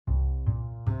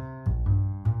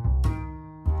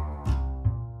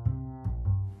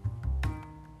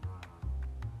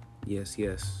Yes,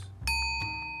 yes.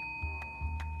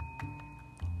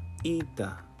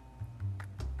 Ita.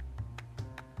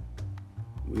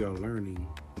 We are learning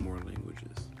more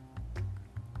languages.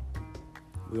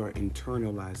 We are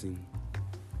internalizing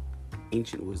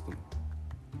ancient wisdom,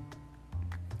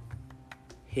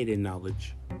 hidden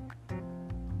knowledge,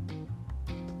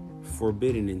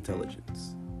 forbidden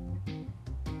intelligence.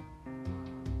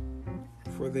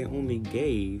 For they only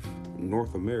gave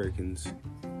North Americans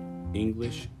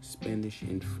English, Spanish,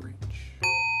 and French.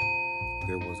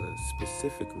 There was a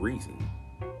specific reason.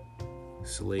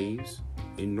 Slaves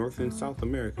in North and South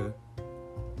America,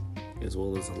 as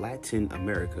well as Latin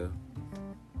America,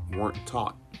 weren't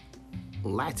taught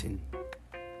Latin.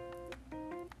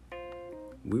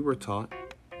 We were taught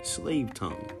slave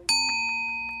tongue.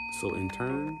 So in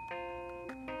turn,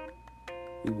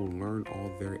 we will learn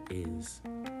all there is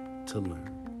to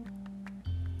learn.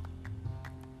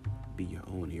 Be your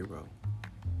own hero.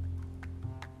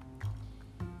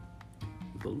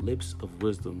 The lips of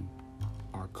wisdom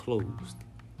are closed,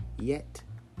 yet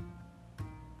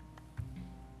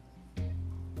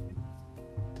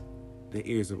the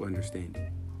ears of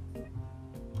understanding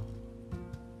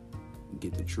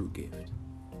get the true gift.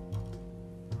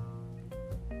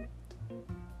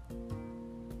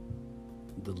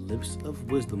 The lips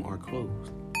of wisdom are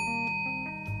closed,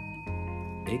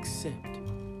 except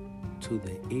to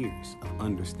the ears of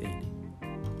understanding.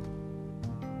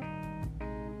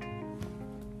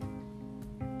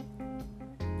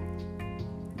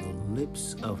 The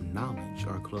lips of knowledge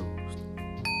are closed,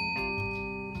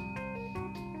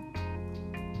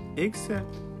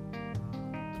 except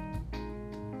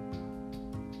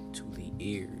to the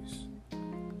ears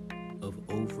of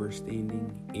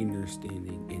overstanding,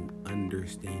 understanding, and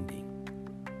understanding.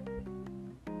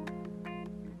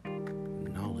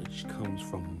 Knowledge comes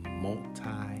from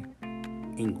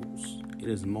multi-angles. It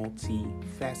is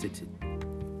multifaceted.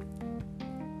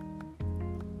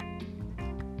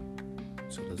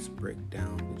 So let's break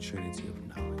down the trinity of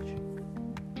knowledge.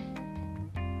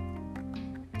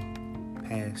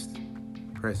 Past,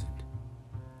 present,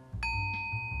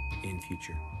 and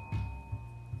future.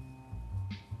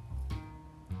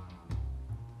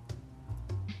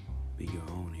 Be your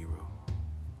own hero.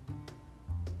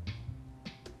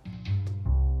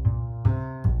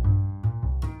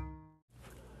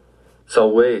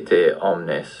 Salvete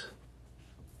omnes.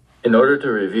 In order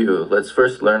to review, let's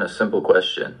first learn a simple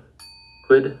question.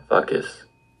 Quid facis?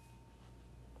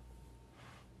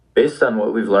 Based on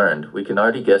what we've learned, we can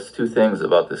already guess two things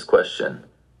about this question.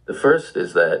 The first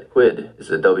is that quid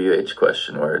is a WH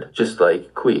question word, just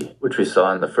like qui, which we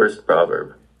saw in the first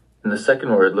proverb. And the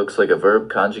second word looks like a verb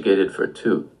conjugated for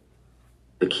to.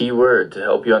 The key word to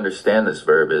help you understand this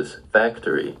verb is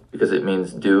factory, because it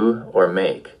means do or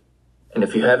make. And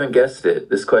if you haven't guessed it,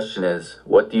 this question is,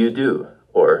 what do you do?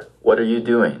 Or, what are you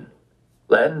doing?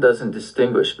 Latin doesn't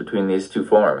distinguish between these two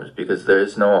forms because there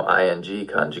is no ing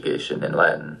conjugation in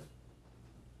Latin.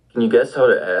 Can you guess how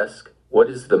to ask, what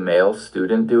is the male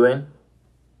student doing?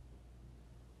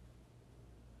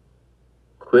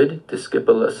 Quid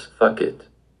discipulus facit?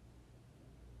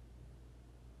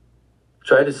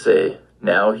 Try to say,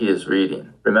 now he is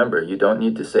reading. Remember, you don't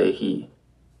need to say he.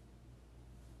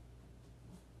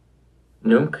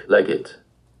 Nunc legit.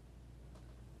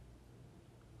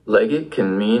 Legit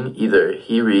can mean either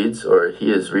he reads or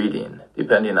he is reading,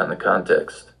 depending on the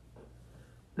context.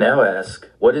 Now ask,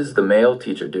 what is the male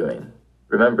teacher doing?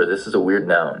 Remember, this is a weird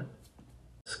noun.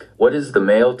 Ask, what is the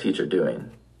male teacher doing?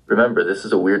 Remember, this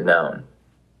is a weird noun.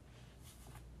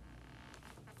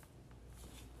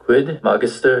 Quid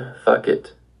magister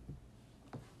facit?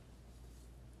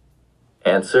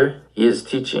 Answer, he is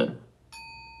teaching.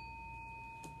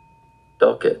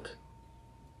 Docet.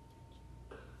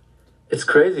 It's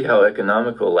crazy how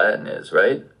economical Latin is,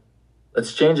 right?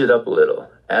 Let's change it up a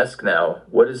little. Ask now,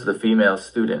 what is the female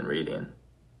student reading?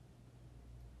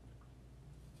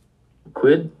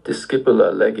 Quid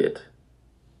discipula legit?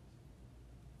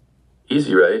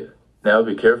 Easy, right? Now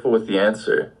be careful with the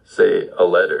answer. Say, a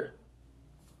letter.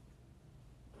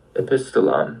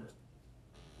 Epistolam.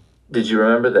 Did you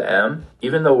remember the M?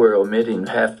 Even though we're omitting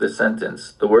half the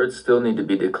sentence, the words still need to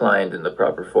be declined in the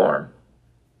proper form.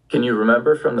 Can you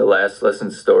remember from the last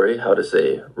lesson's story how to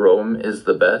say, Rome is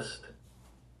the best?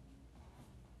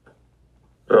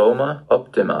 Roma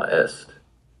optima est.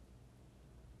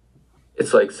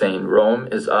 It's like saying Rome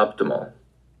is optimal.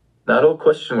 Not all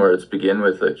question words begin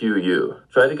with a QU.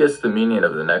 Try to guess the meaning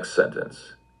of the next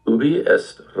sentence. Ubi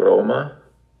est Roma?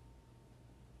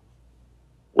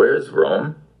 Where is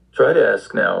Rome? Try to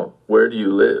ask now, where do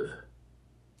you live?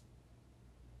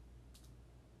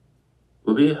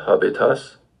 Ubi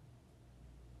habitas?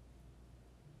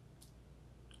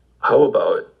 How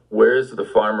about, where is the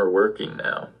farmer working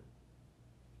now?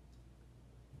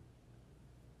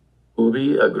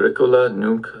 Ubi agricola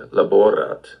nunc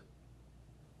laborat.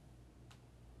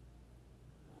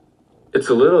 It's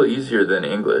a little easier than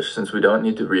English since we don't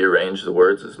need to rearrange the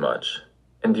words as much.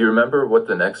 And do you remember what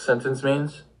the next sentence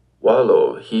means?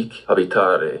 Valo hic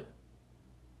habitare.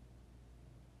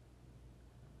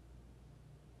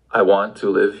 I want to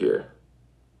live here.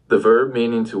 The verb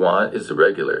meaning to want is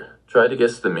irregular. Try to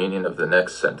guess the meaning of the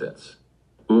next sentence.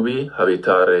 Ubi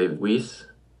habitare vis?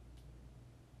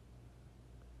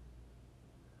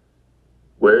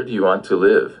 Where do you want to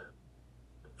live?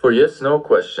 For yes/no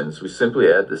questions, we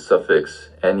simply add the suffix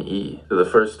ne to the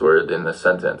first word in the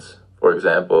sentence. For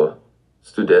example,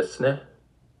 studesne?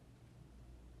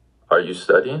 Are you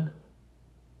studying?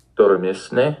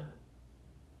 Dormisne?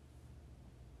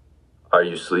 Are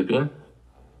you sleeping?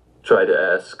 Try to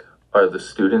ask, are the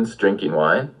students drinking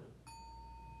wine?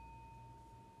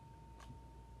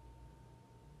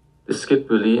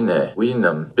 Discipuline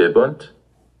vinum bibunt?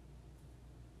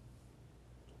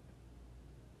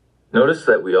 Notice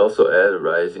that we also add a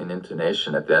rising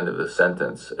intonation at the end of the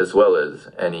sentence, as well as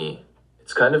ne.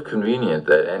 It's kind of convenient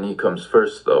that ne comes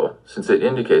first, though, since it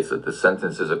indicates that the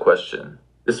sentence is a question.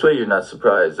 This way you're not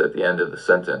surprised at the end of the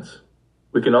sentence.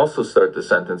 We can also start the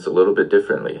sentence a little bit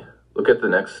differently. Look at the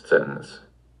next sentence.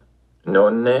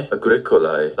 Nonne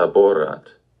agricolae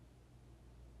laborant.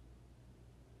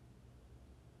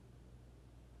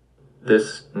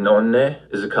 This nonne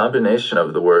is a combination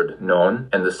of the word non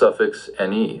and the suffix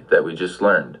ne that we just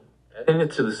learned. Adding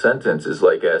it to the sentence is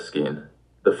like asking,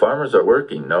 the farmers are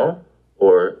working, no?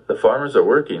 Or, the farmers are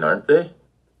working, aren't they?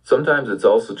 Sometimes it's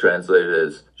also translated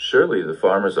as, surely the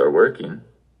farmers are working.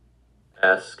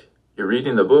 Ask, you're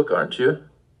reading the book, aren't you?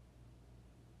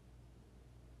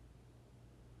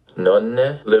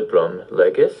 Nonne librum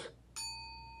leges?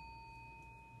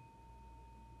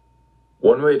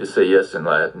 One way to say yes in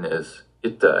Latin is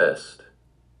ita est.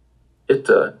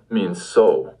 Ita means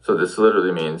so this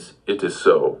literally means it is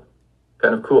so.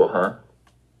 Kind of cool, huh?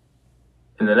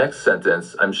 In the next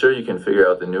sentence, I'm sure you can figure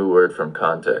out the new word from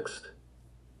context.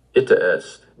 Ita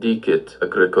est dicit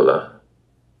agricola.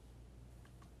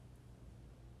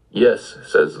 Yes,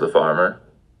 says the farmer.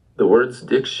 The words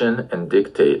diction and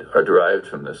dictate are derived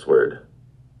from this word.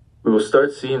 We will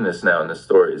start seeing this now in the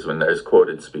stories when there's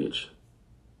quoted speech.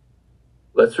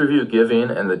 Let's review giving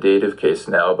and the dative case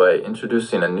now by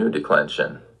introducing a new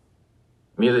declension.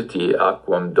 Militi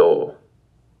aquam do.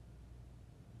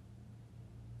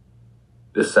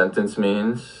 This sentence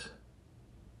means,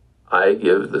 I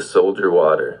give the soldier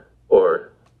water,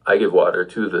 or I give water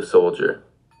to the soldier.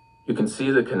 You can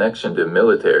see the connection to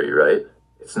military, right?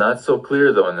 It's not so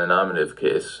clear though in the nominative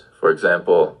case. For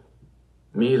example,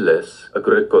 miles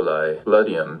agricolae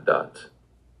gladium dat.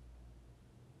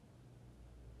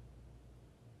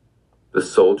 The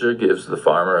soldier gives the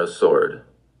farmer a sword.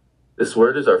 This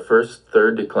word is our first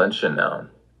third declension noun.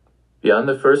 Beyond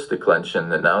the first declension,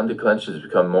 the noun declensions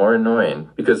become more annoying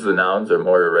because the nouns are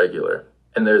more irregular,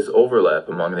 and there's overlap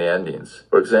among the endings.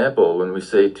 For example, when we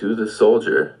say to the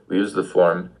soldier, we use the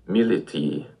form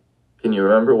militi. Can you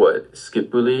remember what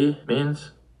scipuli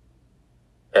means?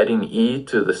 Adding e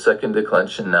to the second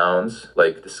declension nouns,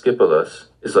 like discipulus,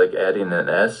 is like adding an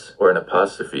s or an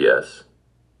apostrophe s.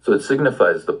 So it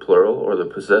signifies the plural or the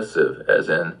possessive, as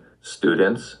in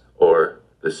students or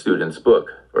the student's book,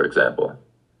 for example.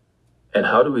 And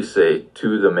how do we say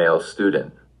to the male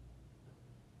student?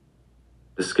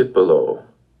 Discipulo.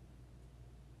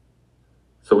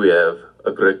 So we have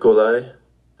agricolae,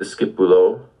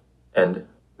 discipulo, and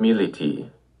militi.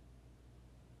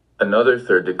 Another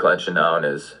third declension noun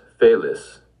is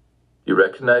felis. You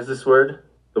recognize this word?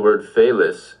 The word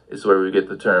felis is where we get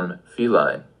the term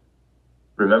feline.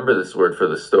 Remember this word for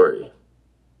the story.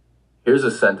 Here's a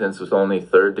sentence with only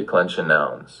third declension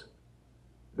nouns.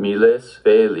 Miles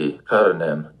feli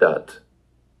carnem dat.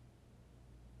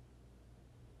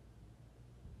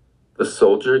 The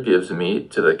soldier gives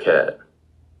meat to the cat.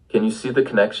 Can you see the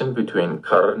connection between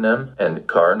carnem and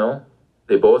carnal?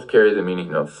 They both carry the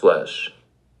meaning of flesh.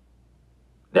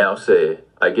 Now say,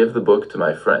 I give the book to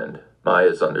my friend. My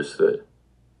is understood.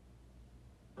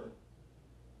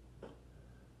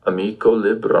 Amico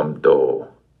librum do.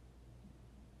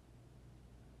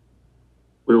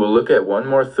 We will look at one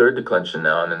more third declension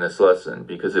noun in this lesson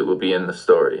because it will be in the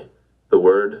story, the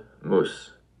word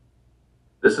mus.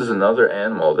 This is another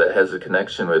animal that has a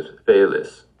connection with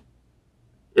felis.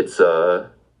 It's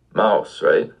a mouse,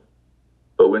 right?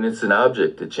 But when it's an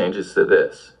object, it changes to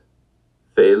this.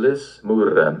 Felis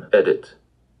murem edit.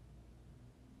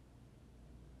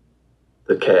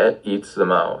 The cat eats the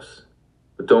mouse.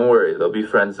 But don't worry, they'll be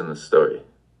friends in the story.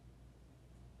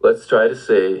 Let's try to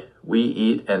say, we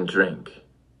eat and drink.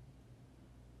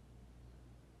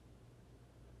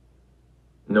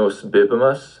 Nos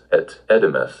bibimus et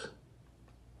edimus.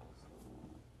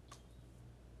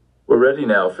 We're ready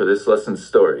now for this lesson's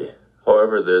story.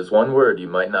 However, there's one word you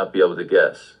might not be able to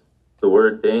guess. The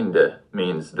word einde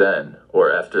means then,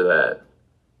 or after that.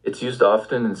 It's used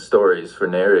often in stories for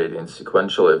narrating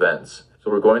sequential events, so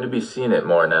we're going to be seeing it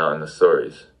more now in the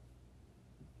stories.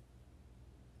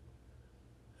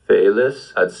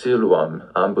 Felis ad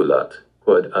silvam ambulat,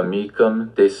 quod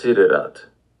amicum desiderat.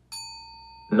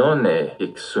 Nonne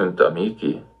hic sunt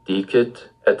amici, dicit,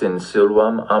 et in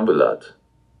silvam ambulat.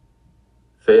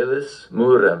 Felis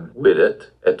murem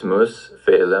videt, et mus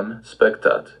felem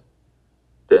spectat.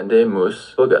 Dende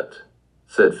mus fugat,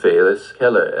 sed felis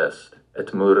celer est, et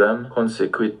murem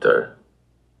consequiter.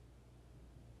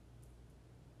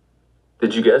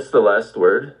 Did you guess the last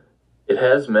word? It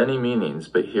has many meanings,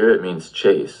 but here it means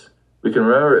chase. We can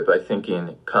remember it by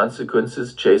thinking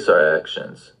consequences chase our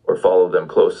actions, or follow them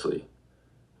closely.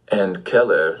 And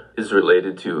celer is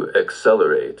related to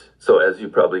accelerate, so as you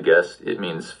probably guessed, it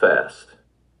means fast.